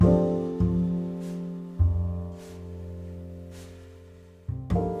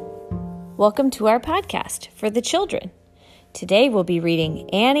Welcome to our podcast for the children. Today we'll be reading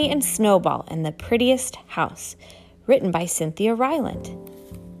Annie and Snowball and the Prettiest House, written by Cynthia Ryland.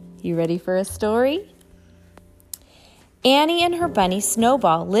 You ready for a story? Annie and her bunny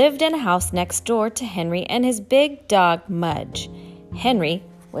Snowball lived in a house next door to Henry and his big dog Mudge. Henry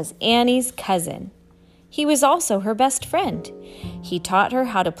was Annie's cousin. He was also her best friend. He taught her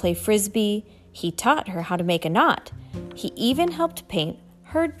how to play frisbee. He taught her how to make a knot. He even helped paint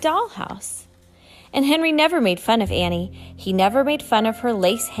her dollhouse. And Henry never made fun of Annie. He never made fun of her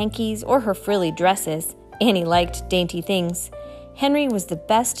lace hankies or her frilly dresses. Annie liked dainty things. Henry was the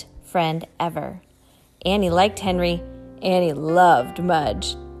best friend ever. Annie liked Henry. Annie loved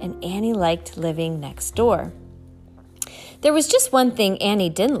Mudge. And Annie liked living next door. There was just one thing Annie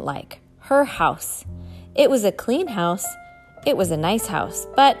didn't like: her house. It was a clean house. It was a nice house,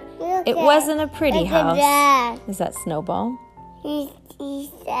 but it wasn't a pretty house. Is that Snowball?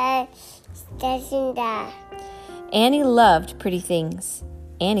 He said, that. Annie loved pretty things.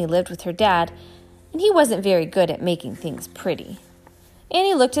 Annie lived with her dad, and he wasn't very good at making things pretty.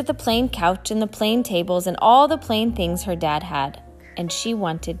 Annie looked at the plain couch and the plain tables and all the plain things her dad had, and she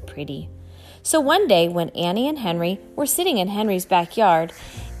wanted pretty. So one day when Annie and Henry were sitting in Henry's backyard,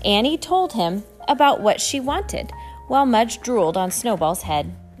 Annie told him about what she wanted, while Mudge drooled on Snowball's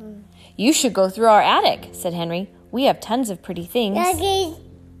head. "You should go through our attic," said Henry. "We have tons of pretty things." Daddy's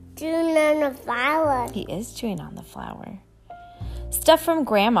chewing on the flower. He is chewing on the flower. "Stuff from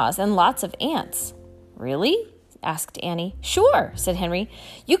Grandma's and lots of aunts." "Really?" asked Annie. "Sure," said Henry.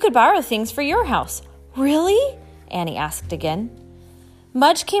 "You could borrow things for your house." "Really?" Annie asked again.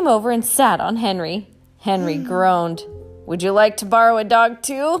 Mudge came over and sat on Henry. Henry groaned. "Would you like to borrow a dog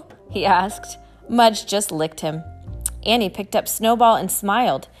too?" he asked. Mudge just licked him. Annie picked up Snowball and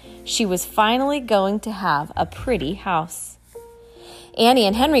smiled. She was finally going to have a pretty house. Annie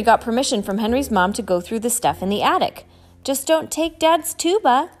and Henry got permission from Henry's mom to go through the stuff in the attic. "Just don't take Dad's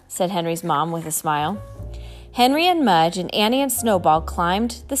tuba," said Henry's mom with a smile. Henry and Mudge and Annie and Snowball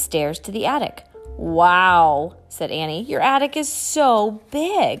climbed the stairs to the attic. "Wow," said Annie, "your attic is so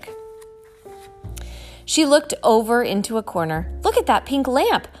big." She looked over into a corner. "Look at that pink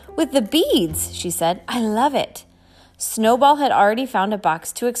lamp with the beads," she said. "I love it." Snowball had already found a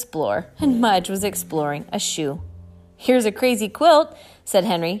box to explore, and Mudge was exploring a shoe. "Here's a crazy quilt," said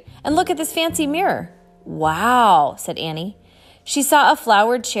Henry, "and look at this fancy mirror." "Wow," said Annie. She saw a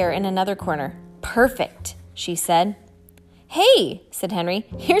flowered chair in another corner. "Perfect," she said. "Hey," said Henry,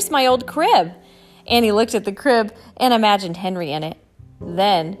 "here's my old crib." Annie looked at the crib and imagined Henry in it.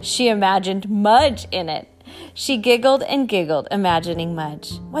 Then she imagined Mudge in it. She giggled and giggled, imagining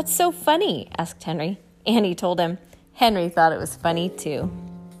Mudge. "What's so funny?" asked Henry. Annie told him. Henry thought it was funny too.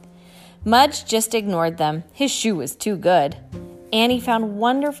 Mudge just ignored them. His shoe was too good. Annie found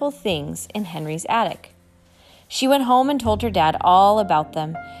wonderful things in Henry's attic. She went home and told her dad all about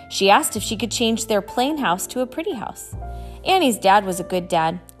them. She asked if she could change their plain house to a pretty house. Annie's dad was a good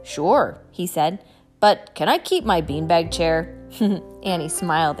dad. "Sure," he said, "but can I keep my beanbag chair?" Annie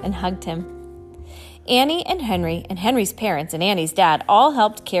smiled and hugged him. Annie and Henry and Henry's parents and Annie's dad all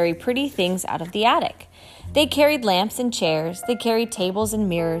helped carry pretty things out of the attic. They carried lamps and chairs. They carried tables and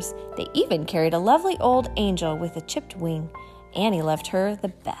mirrors. They even carried a lovely old angel with a chipped wing. Annie loved her the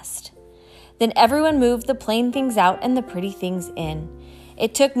best. Then everyone moved the plain things out and the pretty things in.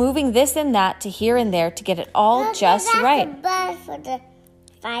 It took moving this and that to here and there to get it all just right. That's the bed for the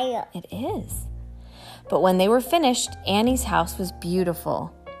fire. It is. But when they were finished, Annie's house was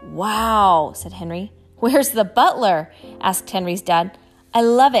beautiful. "Wow," said Henry. "Where's the butler?" asked Henry's dad. "I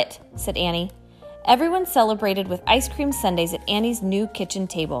love it," said Annie. Everyone celebrated with ice cream sundaes at Annie's new kitchen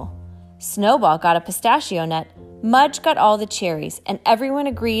table. Snowball got a pistachio nut, Mudge got all the cherries, and everyone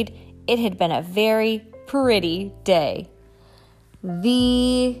agreed it had been a very pretty day.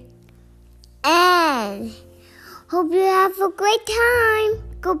 The end. Hope you have a great time.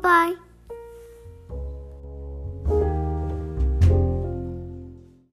 Goodbye.